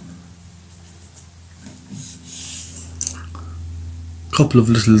 Couple of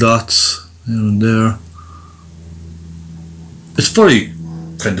little dots here and there. It's very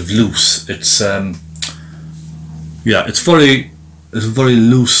kind of loose. It's yeah, it's a very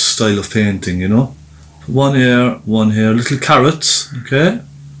loose style of painting, you know. One here, little carrots, okay.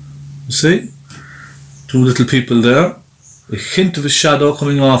 You see? Two little people there. A hint of a shadow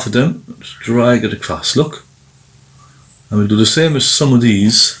coming off of them. Just drag it across, look. And we'll do the same as some of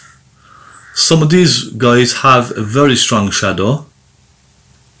these. Some of these guys have a very strong shadow.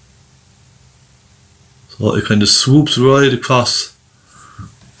 So it kind of swoops right across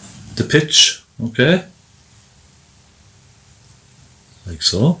the pitch, okay? Like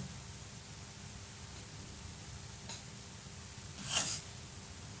so.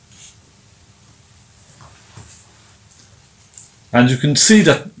 And you can see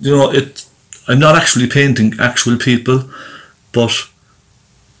that, you know, I'm not actually painting actual people, but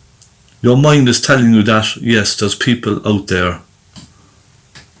your mind is telling you that, yes, there's people out there.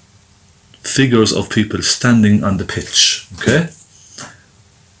 Figures of people standing on the pitch, okay?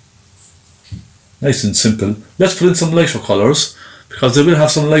 Nice and simple. Let's put in some lighter colours, because they will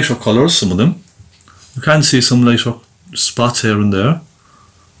have some lighter colours, some of them. You can see some lighter spots here and there.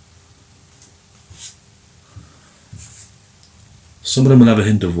 Some of them will have a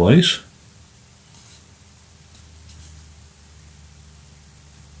hint of white.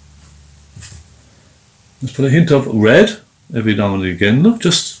 Let's put a hint of red every now and again. Look,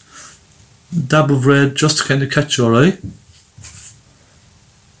 just a dab of red just to kind of catch your eye.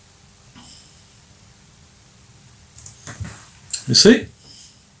 You see?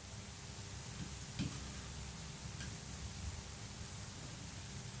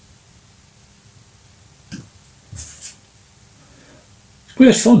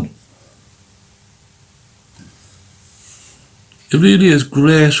 Great fun. It really is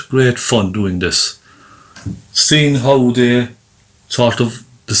great fun doing this. Seeing how the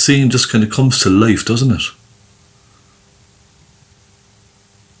scene just kind of comes to life, doesn't it?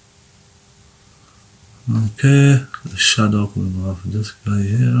 Okay, the shadow coming off of this guy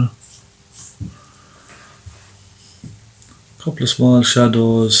here. Couple of small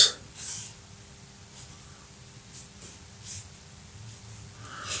shadows.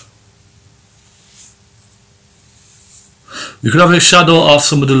 You could have a shadow off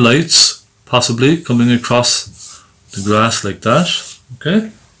some of the lights, possibly coming across the grass like that.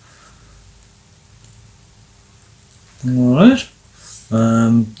 Okay. Alright.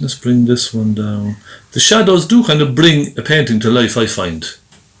 Let's bring this one down. The shadows do kind of bring a painting to life, I find.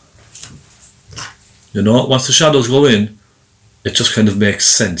 You know, once the shadows go in, it just kind of makes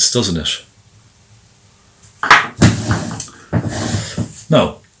sense, doesn't it?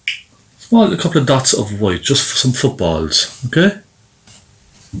 Now, a couple of dots of white, just for some footballs, okay?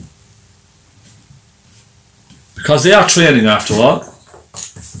 Because they are training after all.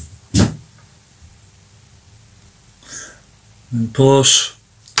 And put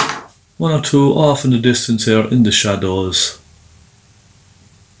one or two off in the distance here in the shadows.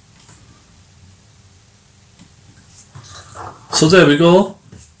 So there we go,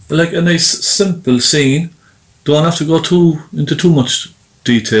 like a nice simple scene. Don't have to go into too much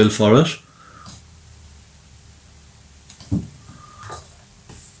detail for it.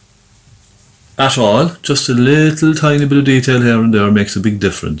 At all, just a little tiny bit of detail here and there makes a big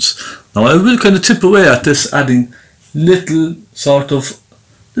difference. Now I will kind of tip away at this, adding little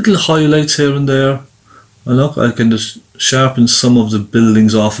highlights here and there. And look, I can just sharpen some of the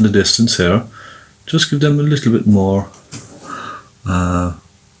buildings off in the distance here. Just give them a little bit more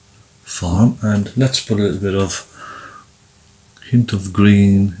form, and let's put a little bit of hint of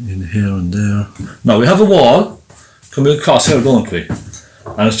green in here and there. Now we have a wall coming across here, don't we?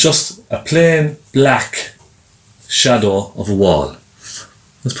 And it's just a plain black shadow of a wall.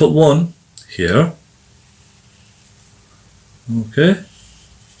 Let's put one here. Okay.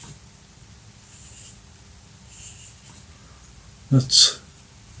 That's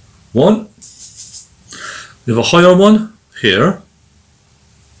one. We have a higher one here.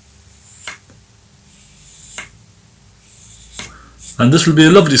 And this will be a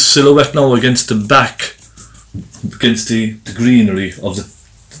lovely silhouette now against the back, against the greenery of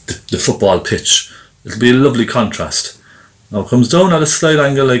the football pitch. It'll be a lovely contrast. Now it comes down at a slight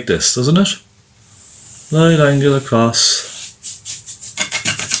angle like this, doesn't it? Slight angle across.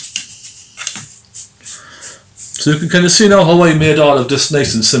 So you can kind of see now how I made all of this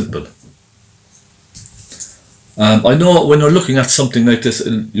nice and simple. I know when you're looking at something like this,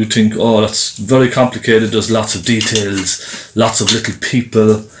 you think, oh, that's very complicated, there's lots of details, lots of little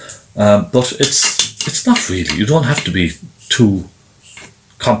people, but it's not really. You don't have to be too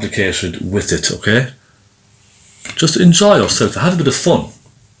complicated with it, okay? Just enjoy yourself, have a bit of fun.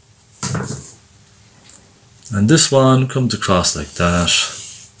 And this one comes across like that.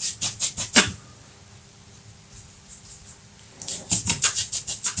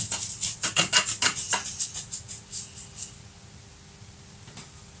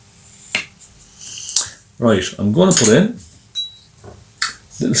 Right, I'm going to put in a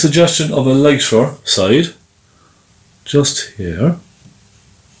little suggestion of a lighter side, just here.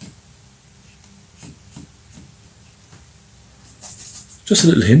 Just a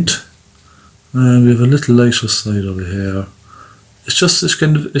little hint. And we have a little lighter side over here. It's just this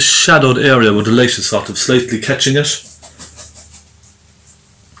kind of a shadowed area where the light is sort of slightly catching it.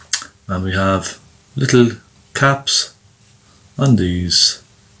 And we have little caps on these.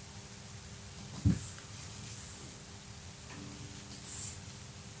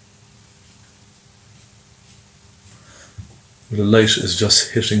 The light is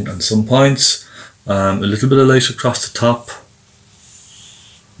just hitting on some points. A little bit of light across the top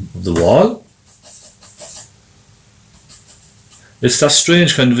of the wall. It's that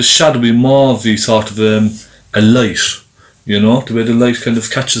strange kind of a shadowy mauvey sort of a light, you know, the way the light kind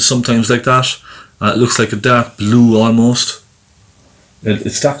of catches sometimes like that. It looks like a dark blue almost.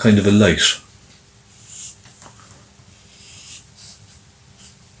 It's that kind of a light.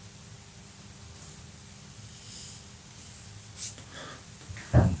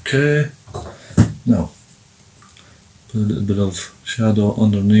 Okay, now put a little bit of shadow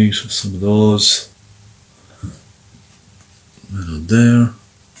underneath some of those, middle there.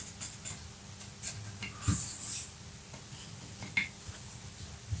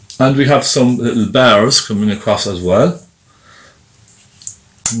 And we have some little bars coming across as well.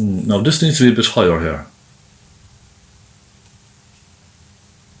 Now this needs to be a bit higher here.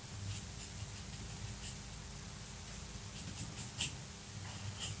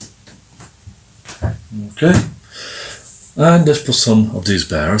 Okay, and let's put some of these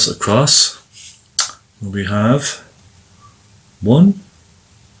bars across. We have one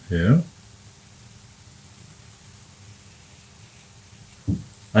here,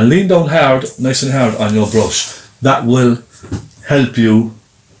 and lean down hard, nice and hard on your brush. That will help you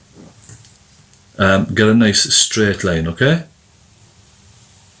get a nice straight line, okay?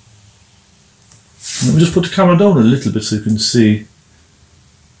 Let me just put the camera down a little bit so you can see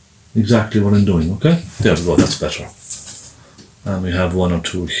exactly what I'm doing, okay? There we go, that's better. And we have one or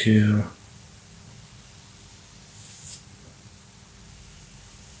two here.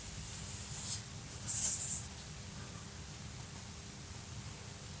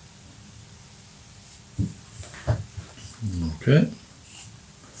 Okay.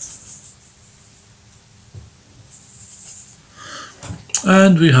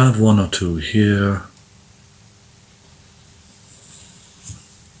 And we have one or two here.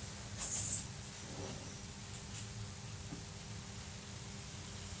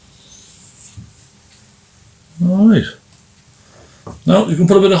 Alright. Now you can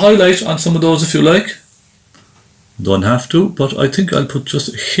put a bit of highlight on some of those if you like. Don't have to, but I think I'll put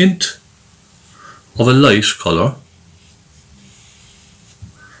just a hint of a light colour.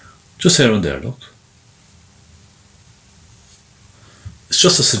 Just here and there, look. It's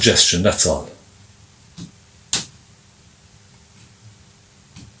just a suggestion, that's all.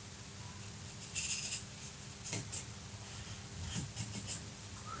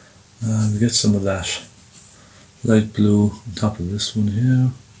 And we get some of that light blue on top of this one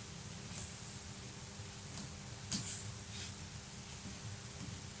here.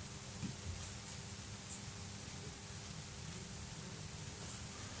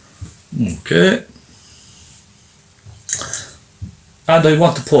 Okay. And I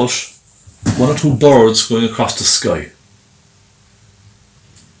want to put one or two birds going across the sky.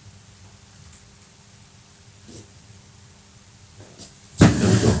 There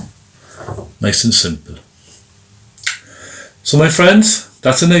we go. Nice and simple. So my friends,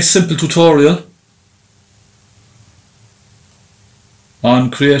 that's a nice simple tutorial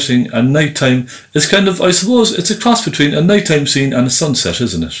on creating a nighttime. It's kind of, I suppose, it's a cross between a nighttime scene and a sunset,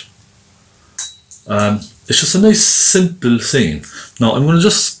 isn't it? It's just a nice simple scene. Now I'm going to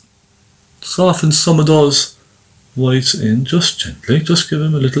just soften some of those whites in just gently, just give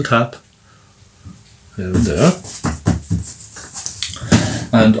them a little tap here and there.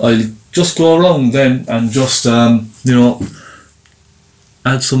 And I'll just go around then and just, you know,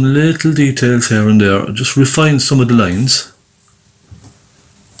 add some little details here and there, just refine some of the lines.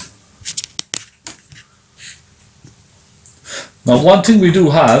 Now one thing we do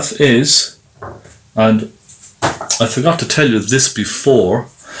have is, and I forgot to tell you this before,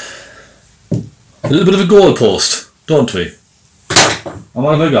 a little bit of a goal post, don't we? And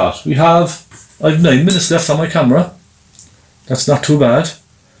what have I got? I've 9 minutes left on my camera. That's not too bad.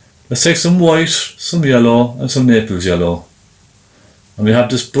 Let's take some white, some yellow and some Naples yellow. And we have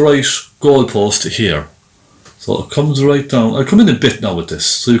this bright goal post here. So it comes right down. I'll come in a bit now with this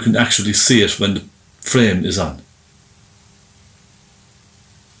so you can actually see it when the frame is on.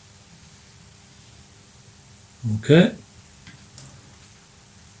 Okay.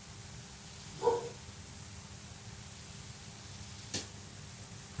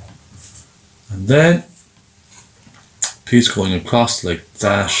 And then piece going across like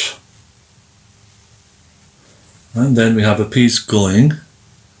that. And then we have a piece going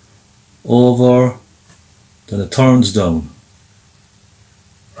over, then it turns down.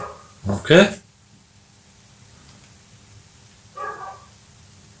 Okay.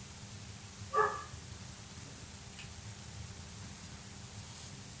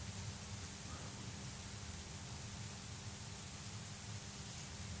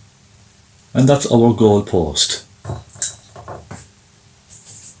 And that's our goal post.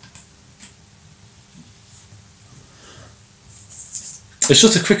 It's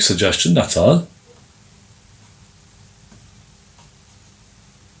just a quick suggestion, that's all.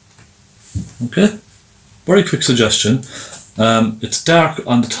 Okay, very quick suggestion. It's dark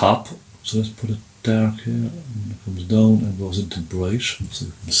on the top, so let's put it dark here, and it comes down and goes into bright, so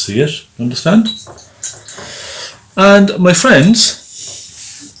you can see it, understand? And my friends,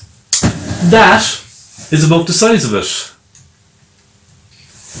 that is about the size of it.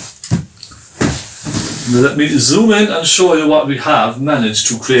 Now let me zoom in and show you what we have managed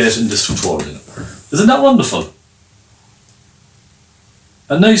to create in this tutorial. Isn't that wonderful?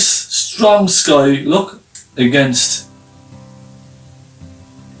 A nice strong sky, look, against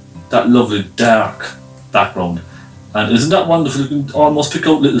that lovely dark background. And isn't that wonderful? You can almost pick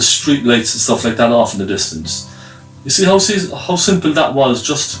out little street lights and stuff like that off in the distance. You see how simple that was,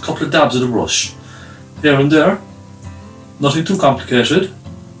 just a couple of dabs of the brush. Here and there, nothing too complicated.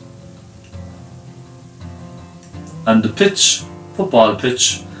 And the pitch, football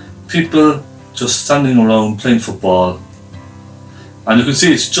pitch, people just standing around playing football. And you can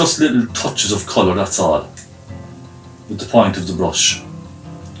see it's just little touches of colour, that's all, with the point of the brush.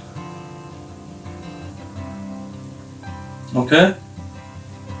 Okay?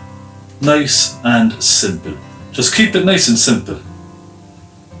 Nice and simple. Just keep it nice and simple.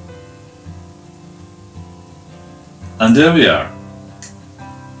 And there we are.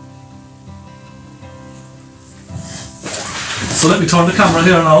 So let me turn the camera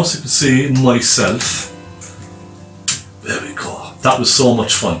here now so you can see myself. There we go. That was so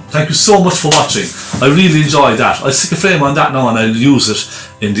much fun. Thank you so much for watching. I really enjoyed that. I'll stick a frame on that now and I'll use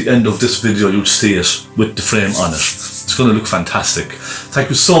it in the end of this video. You'll see it with the frame on it. It's going to look fantastic. Thank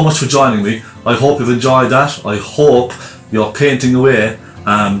you so much for joining me. I hope you've enjoyed that. I hope you're painting away.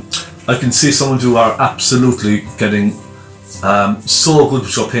 I can see some of you are absolutely getting so good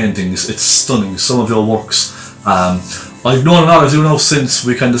with your paintings. It's stunning, some of your works. I've known a lot of you now since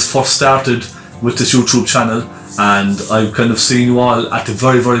we kind of first started with this YouTube channel, and I've kind of seen you all at the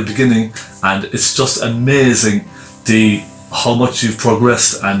very beginning, and it's just amazing how much you've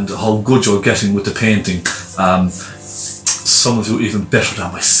progressed and how good you're getting with the painting. Some of you even better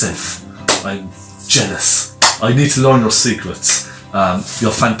than myself. I'm jealous. I need to learn your secrets.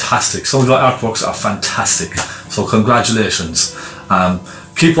 You're fantastic. Some of your artworks are fantastic, so congratulations.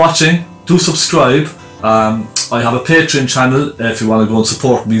 Keep watching, do subscribe. I have a Patreon channel. If you want to go and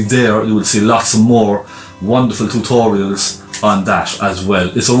support me there, you will see lots of more wonderful tutorials on that as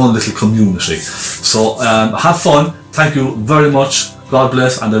well. It's a one little community. So have fun. Thank you very much. God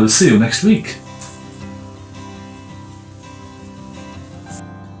bless, and I will see you next week.